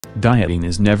Dieting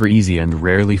is never easy and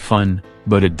rarely fun,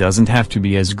 but it doesn't have to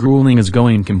be as grueling as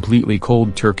going completely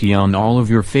cold turkey on all of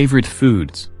your favorite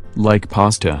foods, like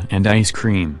pasta and ice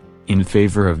cream, in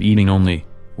favor of eating only,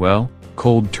 well,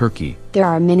 cold turkey. There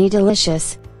are many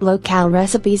delicious, low-cal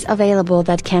recipes available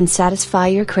that can satisfy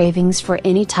your cravings for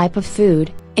any type of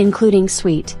food, including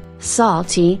sweet,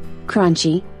 salty,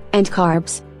 crunchy, and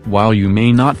carbs. While you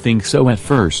may not think so at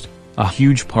first, a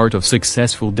huge part of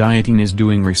successful dieting is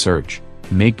doing research.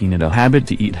 Making it a habit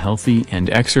to eat healthy and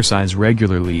exercise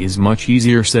regularly is much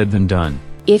easier said than done.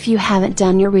 If you haven't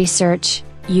done your research,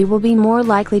 you will be more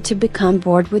likely to become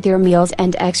bored with your meals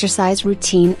and exercise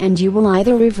routine, and you will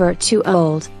either revert to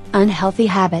old, unhealthy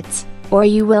habits, or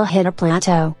you will hit a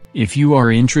plateau. If you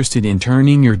are interested in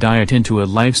turning your diet into a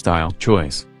lifestyle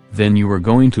choice, then you are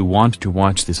going to want to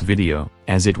watch this video,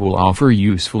 as it will offer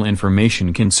useful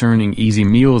information concerning easy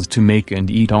meals to make and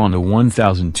eat on a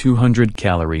 1,200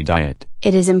 calorie diet.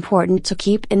 It is important to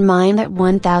keep in mind that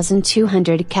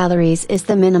 1,200 calories is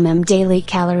the minimum daily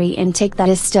calorie intake that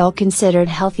is still considered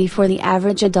healthy for the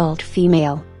average adult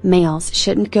female. Males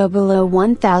shouldn't go below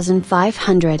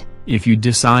 1,500. If you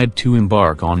decide to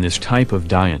embark on this type of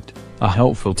diet, a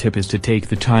helpful tip is to take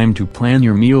the time to plan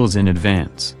your meals in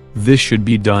advance. This should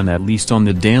be done at least on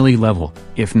the daily level,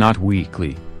 if not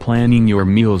weekly. Planning your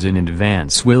meals in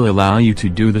advance will allow you to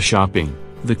do the shopping,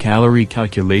 the calorie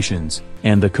calculations,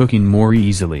 and the cooking more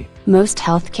easily. Most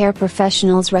healthcare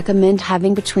professionals recommend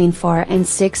having between 4 and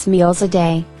 6 meals a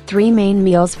day, 3 main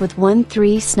meals with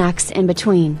 1-3 snacks in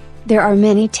between. There are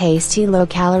many tasty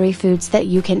low-calorie foods that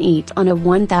you can eat on a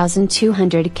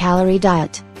 1,200 calorie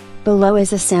diet. Below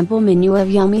is a sample menu of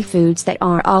yummy foods that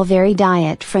are all very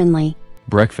diet-friendly.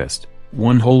 Breakfast: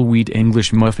 1 whole wheat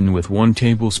English muffin with 1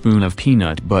 tablespoon of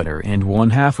peanut butter and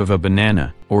 1/2 of a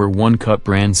banana, or 1 cup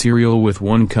bran cereal with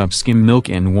 1 cup skim milk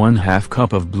and 1/2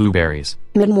 cup of blueberries.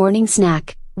 Mid-morning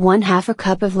snack: 1/2 a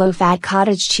cup of low-fat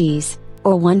cottage cheese,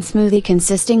 or 1 smoothie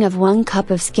consisting of 1 cup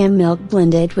of skim milk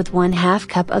blended with 1/2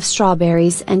 cup of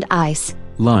strawberries and ice.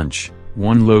 Lunch: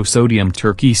 1 low-sodium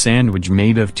turkey sandwich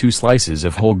made of 2 slices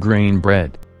of whole grain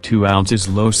bread, 2 ounces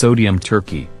low-sodium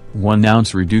turkey, 1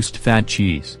 ounce reduced fat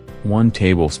cheese, 1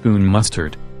 tablespoon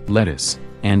mustard, lettuce,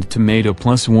 and tomato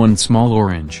plus 1 small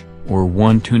orange, or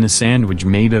 1 tuna sandwich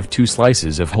made of 2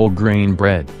 slices of whole grain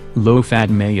bread, low-fat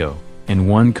mayo, and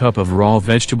 1 cup of raw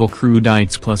vegetable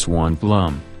crudites plus 1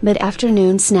 plum.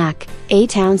 Mid-afternoon snack: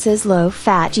 8 ounces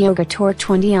low-fat yogurt or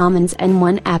 20 almonds and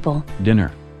 1 apple.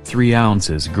 Dinner: 3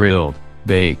 ounces grilled,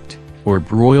 baked, or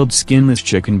broiled skinless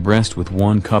chicken breast with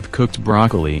 1 cup cooked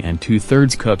broccoli and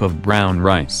 2/3 cup of brown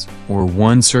rice, or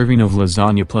 1 serving of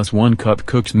lasagna plus 1 cup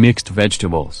cooked mixed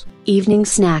vegetables. Evening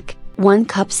snack: 1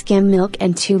 cup skim milk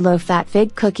and 2 low-fat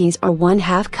fig cookies or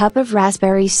 1/2 cup of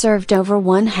raspberries served over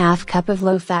 1/2 cup of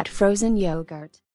low-fat frozen yogurt.